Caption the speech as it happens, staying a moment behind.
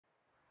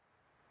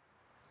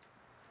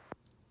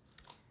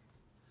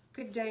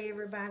Good day,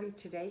 everybody.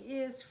 Today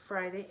is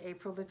Friday,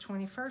 April the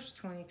 21st,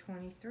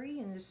 2023,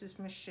 and this is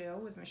Michelle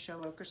with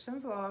Machelle Lokerson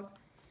Vlog.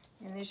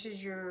 And this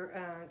is your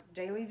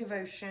daily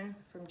devotion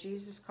from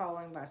Jesus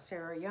Calling by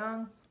Sarah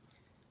Young.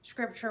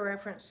 Scripture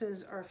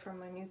references are from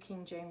my New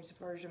King James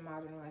Version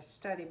Modern Life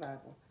Study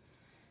Bible.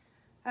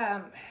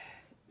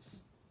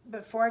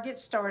 Before I get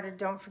started,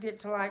 don't forget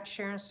to like,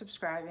 share, and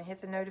subscribe, and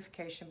hit the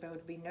notification bell to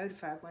be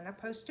notified when I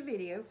post a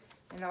video.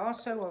 And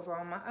also over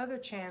on my other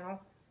channel,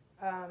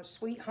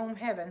 Sweet Home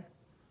Heaven.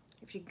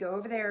 If you go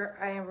over there,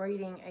 I am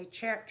reading a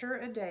chapter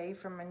a day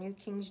from a New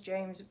King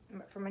James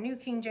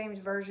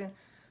Version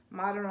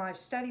Modern Life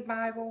Study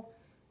Bible,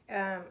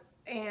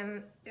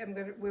 and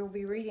we'll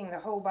be reading the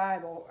whole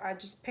Bible. I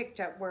just picked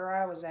up where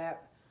I was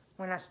at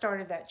when I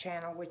started that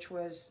channel, which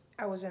was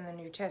I was in the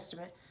New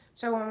Testament.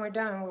 So when we're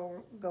done,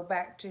 we'll go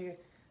back to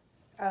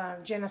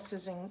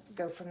Genesis and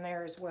go from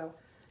there as well.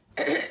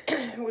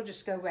 We'll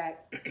just go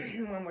back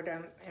when we're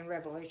done in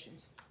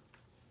Revelations.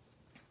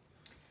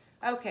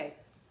 Okay.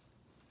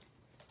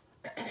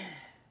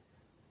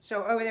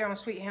 So over there on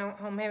Sweet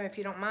Home Heaven, if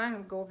you don't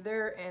mind, go over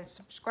there and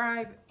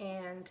subscribe.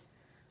 And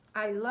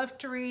I love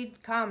to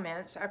read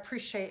comments. I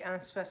appreciate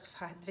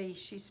Unspecified V.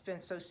 She's been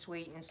so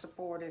sweet and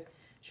supportive.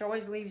 She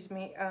always leaves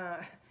me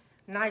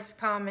nice,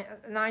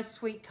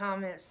 sweet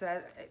comments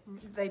that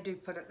they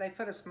put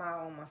a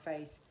smile on my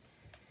face.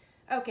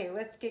 Okay,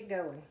 let's get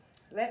going.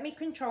 Let me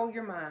control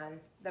your mind.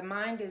 The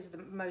mind is the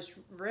most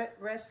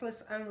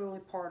restless, unruly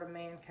part of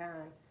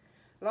mankind.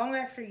 Long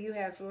after you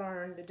have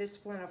learned the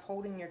discipline of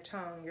holding your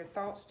tongue, your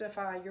thoughts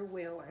defy your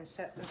will and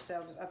set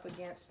themselves up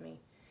against me.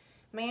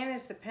 Man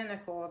is the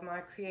pinnacle of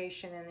my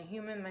creation, and the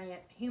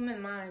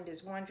human mind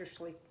is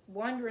wondrously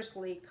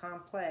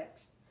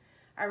complex.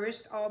 I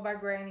risked all by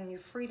granting you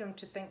freedom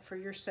to think for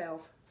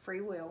yourself, free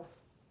will.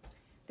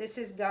 This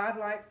is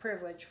God-like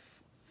privilege,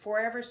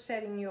 forever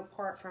setting you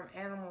apart from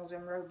animals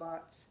and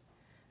robots.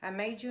 I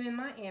made you in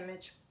my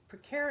image,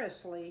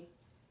 precariously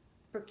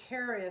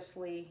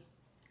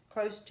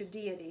close to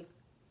deity.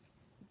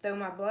 Though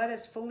my blood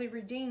has fully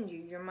redeemed you,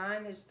 your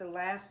mind is the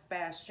last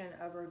bastion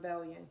of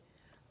rebellion.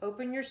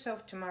 Open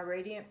yourself to my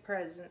radiant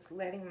presence,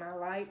 letting my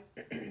light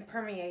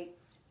permeate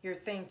your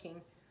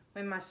thinking.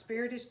 When my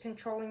spirit is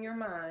controlling your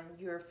mind,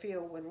 you are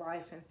filled with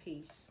life and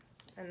peace.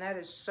 And that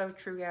is so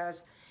true,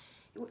 guys.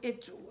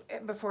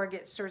 Before I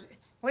get started,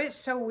 what is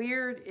so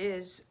weird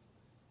is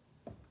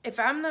if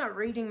I'm not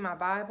reading my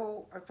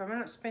Bible, or if I'm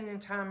not spending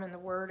time in the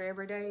Word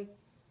every day,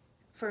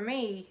 for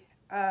me,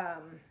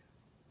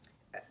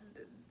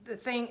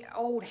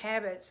 old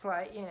habits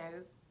like,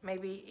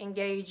 maybe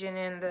engaging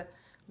in the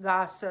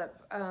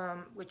gossip,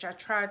 which I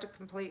tried to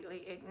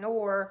completely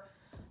ignore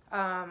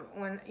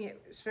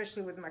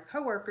especially with my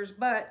coworkers,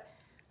 but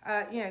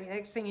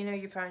next thing you know,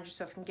 you find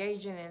yourself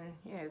engaging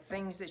in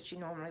things that you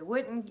normally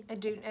wouldn't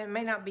do. And it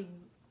may not be,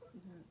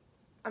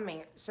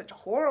 such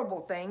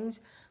horrible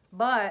things,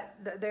 but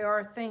there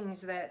are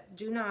things that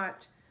do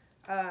not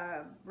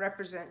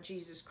represent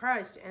Jesus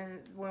Christ. And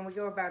when we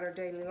go about our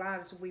daily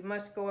lives, we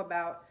must go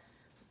about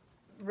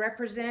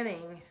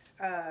representing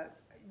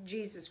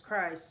Jesus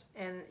Christ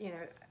and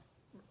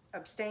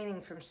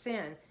abstaining from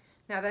sin.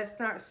 Now that's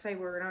not to say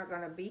we're not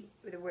going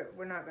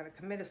to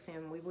commit a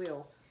sin. We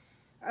will,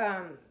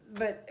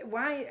 but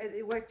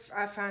what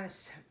I find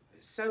is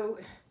so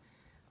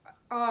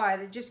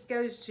odd. It just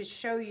goes to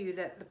show you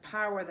that the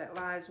power that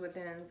lies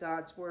within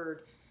God's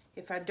Word.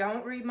 If I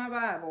don't read my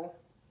Bible,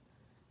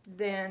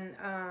 then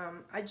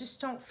I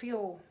just don't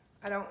feel.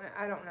 I don't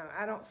know.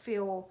 I don't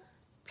feel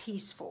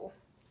peaceful,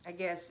 I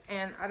guess,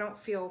 and I don't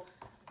feel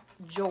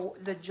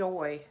the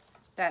joy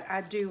that I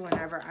do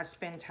whenever I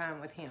spend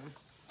time with Him.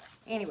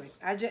 Anyway,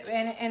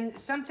 and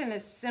something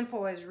as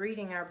simple as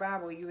reading our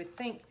Bible, you would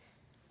think,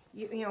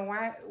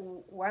 why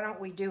don't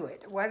we do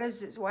it? Why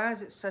is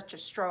it such a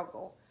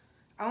struggle?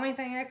 Only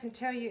thing I can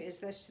tell you is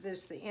this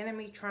the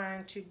enemy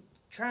trying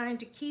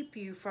to keep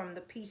you from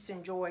the peace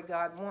and joy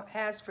God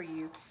has for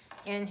you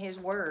in His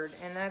Word,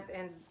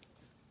 and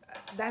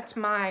that's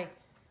my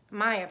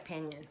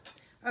opinion.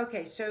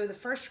 Okay, so the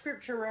first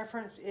scripture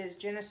reference is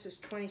Genesis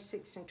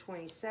 26 and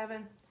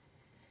 27.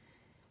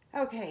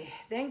 Okay,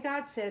 then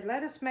God said,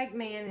 let us make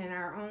man in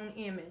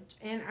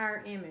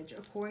our image,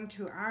 according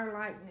to our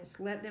likeness.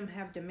 Let them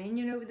have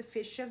dominion over the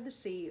fish of the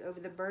sea, over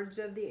the birds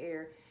of the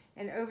air,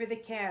 and over the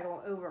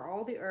cattle, over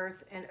all the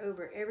earth, and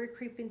over every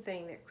creeping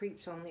thing that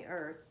creeps on the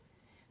earth.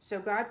 So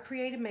God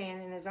created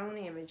man in His own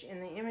image. In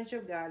the image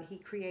of God, He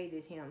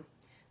created him.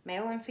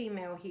 Male and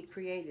female, He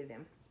created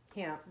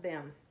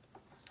them.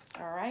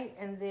 All right,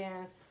 and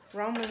then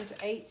Romans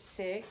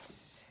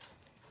 8:6.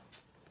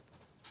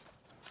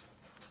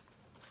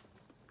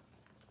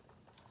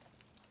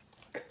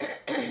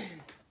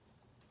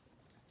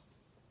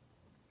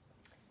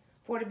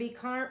 For to be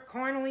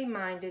carnally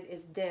minded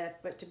is death,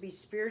 but to be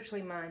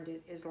spiritually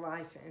minded is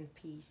life and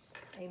peace.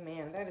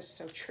 Amen. That is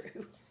so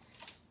true.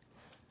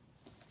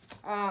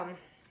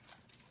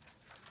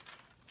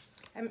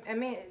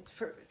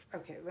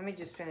 Okay, let me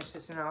just finish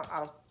this and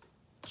I'll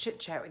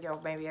chit-chat with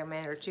y'all maybe a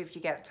minute or two if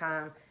you got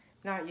time.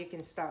 Not, you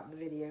can stop the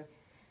video.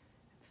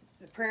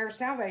 The prayer of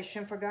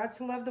salvation. For God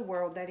so loved the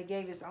world that he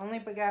gave his only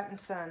begotten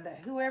Son, that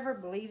whoever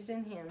believes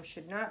in him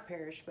should not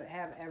perish but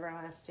have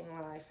everlasting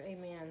life.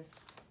 Amen.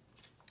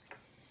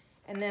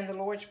 And then the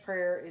Lord's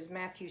Prayer is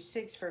Matthew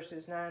 6,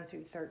 verses 9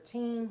 through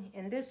 13.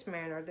 In this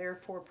manner,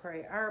 therefore,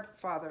 pray, Our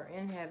Father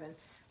in heaven,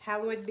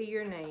 hallowed be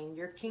your name.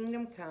 Your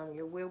kingdom come,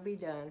 your will be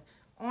done,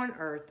 on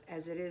earth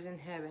as it is in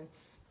heaven.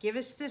 Give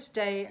us this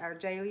day our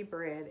daily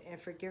bread, and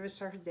forgive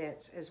us our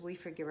debts as we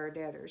forgive our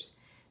debtors.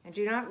 And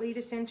do not lead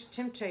us into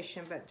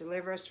temptation, but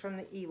deliver us from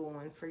the evil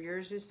one. For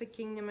yours is the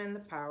kingdom and the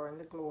power and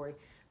the glory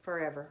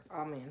forever.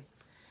 Amen.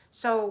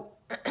 So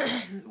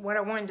what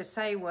I wanted to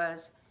say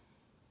was,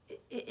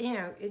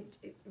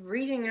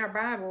 reading our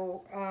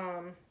Bible,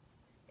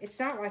 it's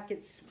not like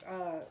it's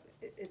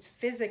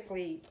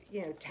physically,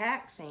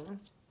 taxing.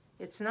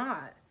 It's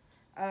not.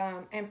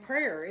 And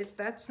prayer,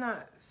 that's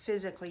not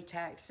physically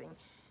taxing.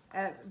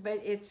 But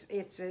it's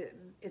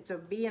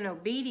being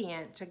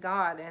obedient to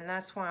God, and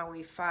that's why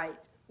we fight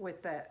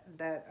with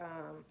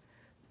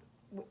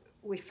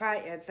we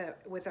fight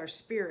with our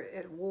spirit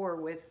at war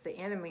with the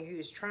enemy who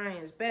is trying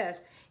his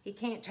best. He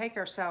can't take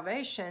our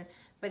salvation,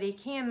 but he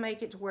can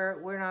make it to where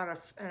we're not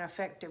an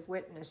effective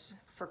witness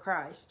for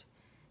Christ.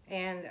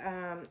 And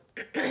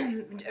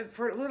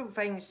for little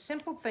things,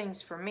 simple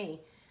things for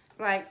me,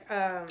 like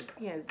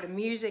the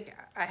music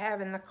I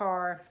have in the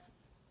car.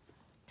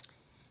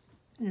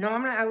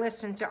 Normally I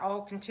listen to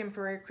all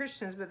contemporary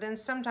Christians, but then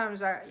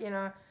sometimes I've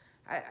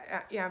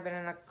been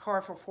in the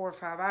car for 4 or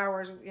 5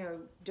 hours,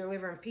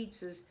 delivering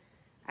pizzas.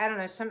 I don't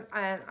know,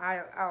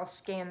 I'll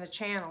scan the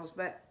channels,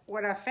 but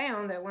what I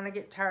found that when I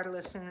get tired of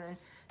listening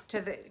to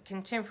the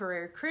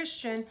contemporary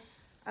Christian,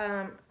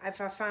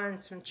 if I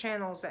find some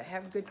channels that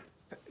have good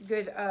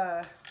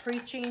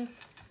preaching,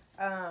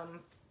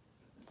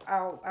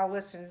 I'll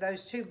listen to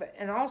those too. But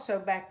also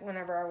back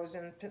whenever I was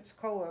in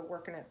Pensacola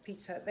working at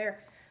Pizza Hut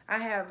there, I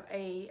have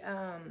a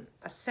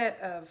set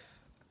of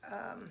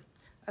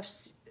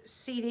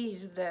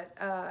CDs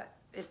that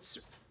it's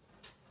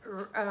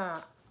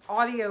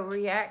audio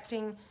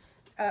reacting,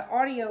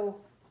 audio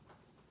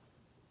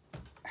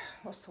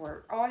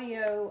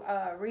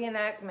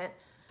reenactment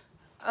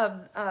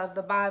of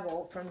the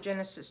Bible from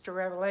Genesis to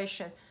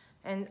Revelation,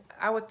 and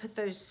I would put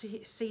those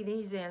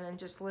CDs in and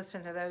just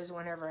listen to those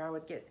whenever I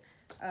would get,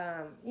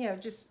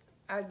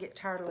 I'd get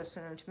tired of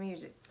listening to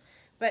music.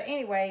 But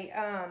anyway,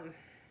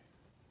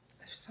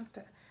 there's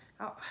something,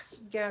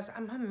 guys,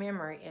 my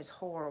memory is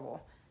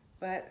horrible,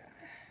 but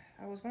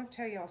I was going to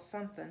tell y'all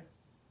something.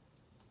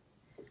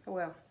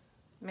 Well,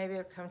 maybe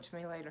it'll come to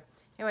me later.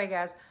 Anyway,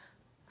 guys,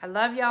 I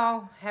love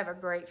y'all. Have a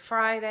great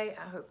Friday.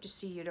 I hope to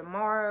see you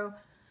tomorrow.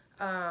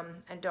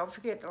 And don't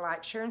forget to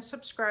like, share, and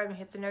subscribe, and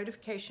hit the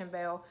notification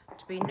bell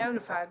to be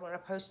notified when I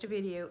post a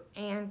video.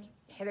 And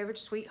head over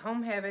to Sweet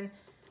Home Heaven.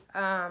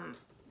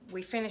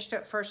 We finished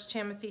up 1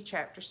 Timothy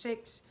chapter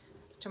 6.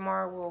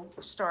 Tomorrow we'll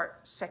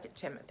start 2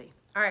 Timothy.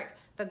 All right,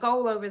 the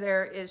goal over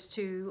there is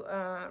to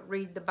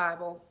read the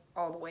Bible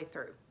all the way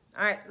through.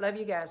 All right, love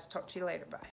you guys. Talk to you later. Bye.